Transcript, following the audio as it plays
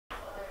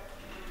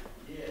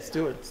Let's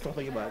do it. Let's not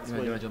think about it. You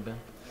want to jump in?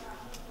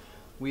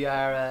 We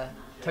are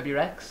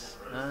TebiRex,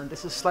 and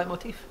this is Slight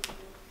Motif.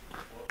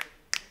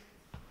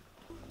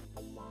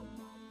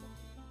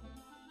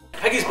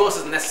 Peggy's bus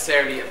isn't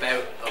necessarily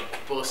about a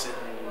bus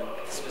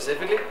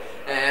specifically,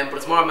 but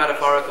it's more a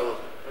metaphorical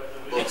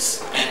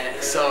bus.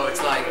 So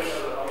it's like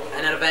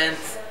an event,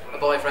 a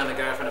boyfriend, a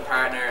girlfriend, a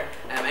partner,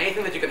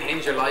 anything that you can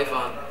hinge your life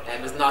on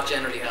is not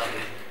generally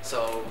healthy.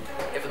 So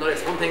if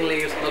one thing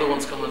leaves, another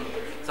one's coming.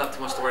 It's not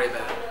too much to worry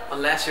about,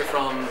 unless you're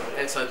from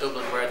outside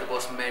Dublin where the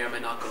bus may or may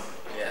not come.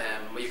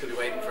 Where you could be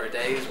waiting for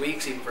days,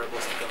 weeks even for a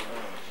bus to come.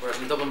 Whereas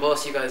in the Dublin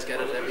bus, you guys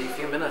get it every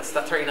few minutes.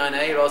 That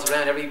 39A rolls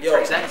around every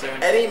 30 seconds.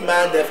 Any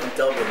man there from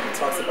Dublin who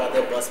talks about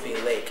their bus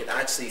being late can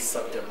actually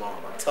suck their mom.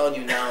 I'm telling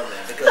you now,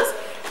 man, because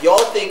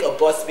y'all think a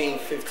bus being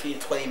 15,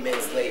 20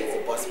 minutes late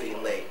is a bus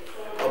being late.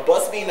 A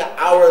bus being an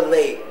hour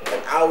late,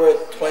 an hour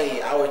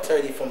 20, hour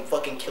 30 from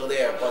fucking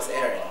Kildare, bus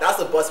Eireann. That's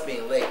a bus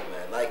being late,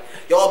 man. Like,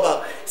 y'all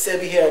about, said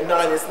be here at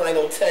 9, it's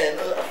 9:10.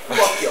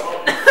 Fuck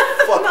y'all.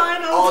 Fuck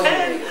all you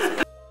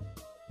niggas.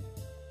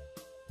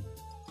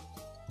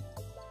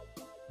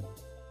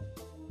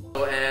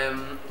 So,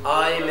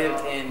 I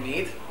lived in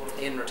Meath,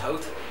 in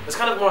Ratoath. It was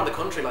kind of more in the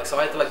country, like, so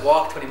I had to like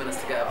walk 20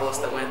 minutes to get a bus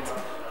that went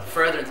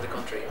further into the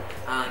country.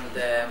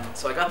 And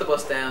so I got the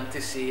bus down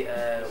to see,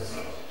 and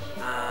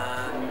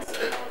I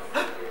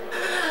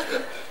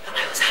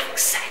was having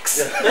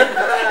sex.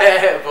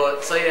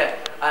 But so yeah,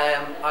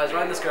 I was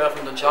riding this girl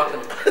from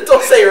Dunshaughlin.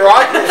 Don't say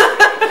rock.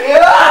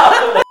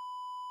 Yeah.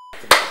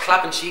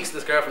 Clapping cheeks to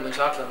this girl from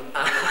Dunshaughlin.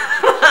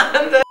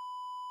 And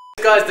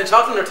guys,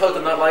 Dunshaughlin and Ratoath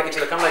did not like each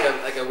other, kind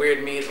of like a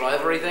weird Meath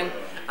rivalry thing.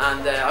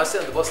 And I was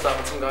sitting at the bus stop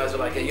and some guys were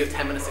like, yeah, you have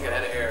 10 minutes to get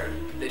out of here.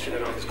 Literally,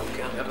 I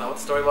don't know what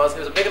the story was. It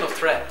was a big enough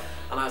threat.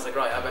 And I was like,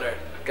 right, I better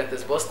get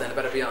this bus then, I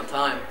better be on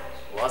time.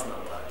 It wasn't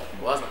on time.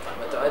 It wasn't on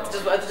time. I had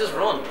to just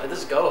run. I had to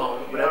just go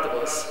home without the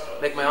bus,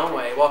 make my own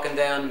way, walking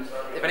down.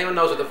 If anyone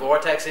knows what the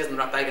Vortex is in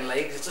Rathbagan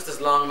Lake, it's just this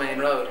long main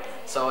road.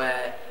 So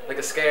like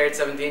a scared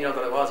 17-year-old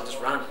that I was, I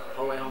just ran the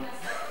whole way home.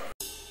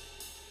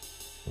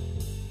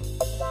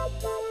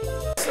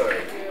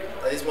 Sorry.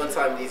 At least one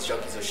time these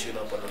junkies were shooting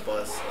up on the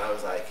bus and I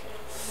was like,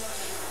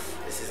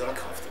 this is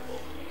uncomfortable.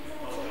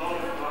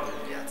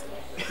 Yeah.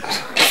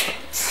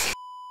 I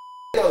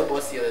got on the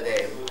bus the other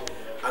day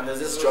and there's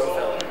this drunk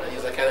fella and he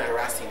was like kind of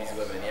harassing these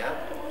women, yeah?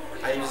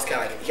 And he just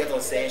kind of like, he kept on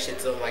saying shit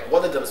to them. Like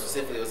one of them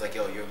specifically was like,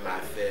 yo, you're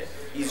mad fit.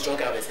 He's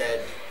drunk out of his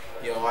head.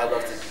 You know, I'd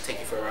love to take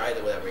you for a ride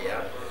or whatever,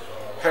 yeah?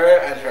 Her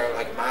and her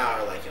like ma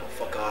are like, you know,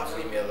 fuck off,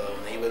 leave me alone.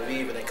 And he would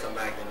leave and then come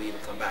back, then leave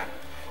and come back.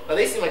 But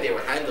they seemed like they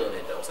were handling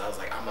it though, so I was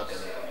like, I'm not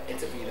gonna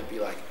intervene and be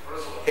like,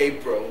 hey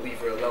bro, leave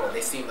her alone.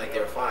 They seemed like they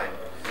were fine.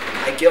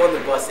 I get on the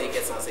bus and he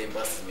gets on the same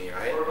bus as me,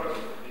 right?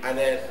 And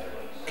then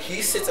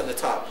he sits at the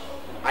top.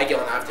 I get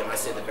on after him, I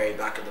sit at the very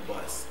back of the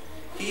bus.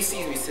 He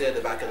sees me sit at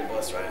the back of the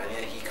bus, right? And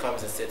then he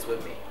comes and sits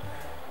with me.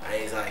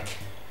 And he's like,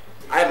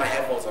 I have my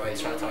headphones on, he's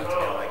trying to talk to me.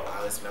 I'm like,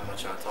 oh, listen, I'm not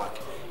trying to talk.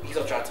 He's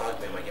not trying to talk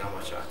to me, I'm like, yeah, I'm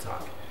not trying to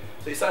talk.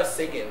 So he starts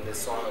singing this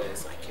song and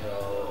it's like,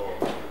 yo,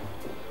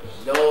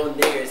 no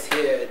niggers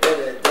here, da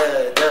da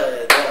da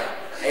da da.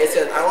 And it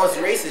said, I was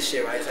racist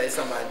shit, right? So I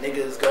said, my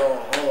niggas going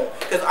home.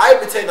 Because I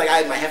pretend like I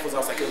had my headphones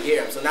on so I couldn't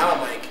hear him. So now I'm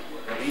like,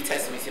 he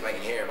texted me to see if I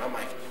can hear him. I'm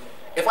like,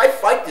 if I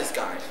fight this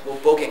guy, we'll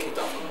both get kicked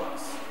off the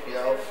bus. You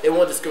know? They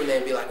won't discriminate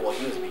and be like, well,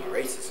 he was being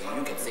racist, so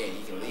you can say it,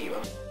 you can leave.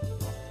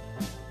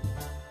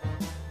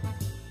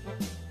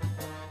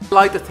 I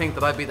like to think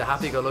that I'd be the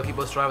happy-go-lucky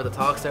bus driver that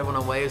talks to everyone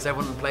and waves,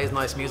 everyone plays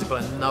nice music,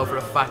 but I know for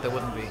a fact I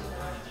wouldn't be.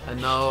 I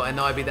know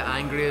I'd be the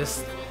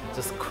angriest,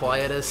 just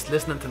quietest,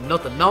 listening to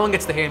nothing. No one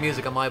gets to hear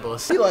music on my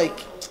bus.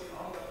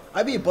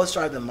 I'd be a bus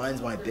driver that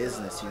minds my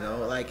business, you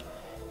know? Like,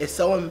 if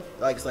someone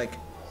likes like,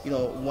 you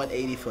know,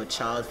 180 for a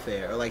child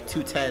fare or like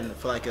 210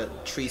 for like a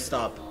tree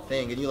stop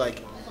thing, and you're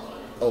like,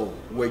 oh,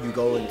 where you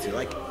going to?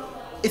 Like,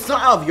 it's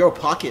not out of your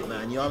pocket,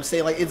 man. You know what I'm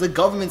saying? Like, it's the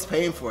government's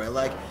paying for it.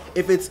 Like,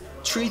 if it's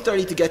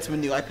 $3.30 to get to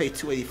Manu, I pay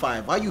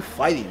 $2.85. Why are you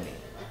fighting me?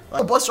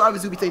 Like, bus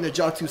drivers who be taking their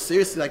job too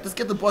seriously. Like, let's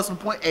get the bus from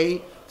point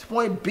A to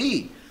point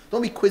B.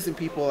 Don't be quizzing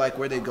people like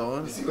where they're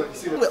going.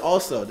 But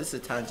also, this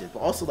is a tangent, but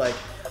also like,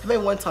 I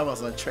remember one time I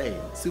was on a train,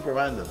 super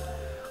random.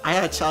 I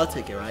had a child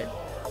ticket, right?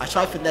 I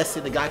tried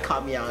finessing, the guy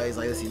caught me out. He's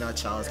like, listen, you're not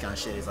a child, this kind of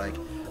shit. He's like,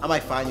 I'm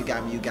like, fine, you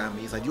got me, you got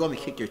me. He's like, do you want me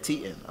to kick your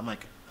teeth in? I'm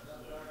like,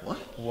 what?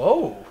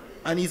 Whoa.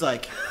 And he's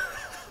like,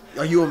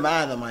 are you a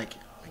man? I'm like,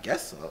 I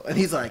guess so. And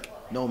he's like,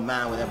 no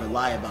man would ever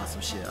lie about some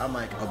shit. I'm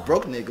like, a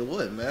broke nigga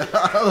would, man.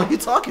 I don't know what you're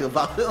talking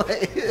about.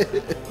 Like,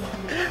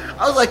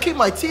 I was like, kick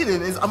my teeth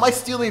in. Am I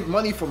stealing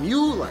money from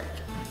you? Like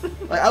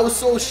I was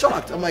so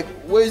shocked. I'm like,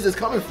 where is this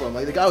coming from?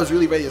 Like, the guy was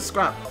really ready to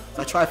scrap.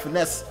 So I tried to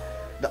finesse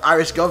the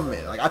Irish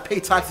government. Like, I pay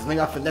taxes, maybe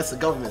I finesse the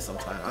government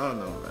sometimes. I don't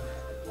know,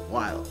 man.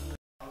 Wild.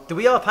 Do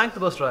we all thank the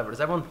bus driver?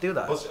 Does everyone do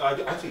that?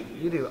 Actually,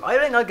 You do. I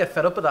think I'd get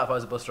fed up with that if I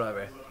was a bus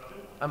driver.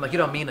 I'm like, you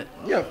don't mean it.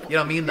 Yeah. You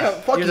don't mean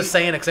that. Fuck You're just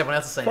saying it because everyone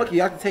else is saying Fuck it.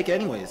 you have to take it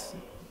anyways.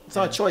 It's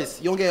not a choice.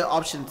 You don't get an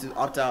option to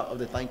opt out of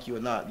the thank you or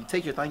not. You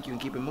take your thank you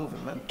and keep it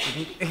moving, man.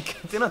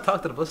 Do not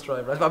talk to the bus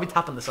driver. I'll be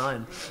tapping the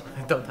sign.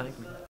 Don't thank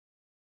me.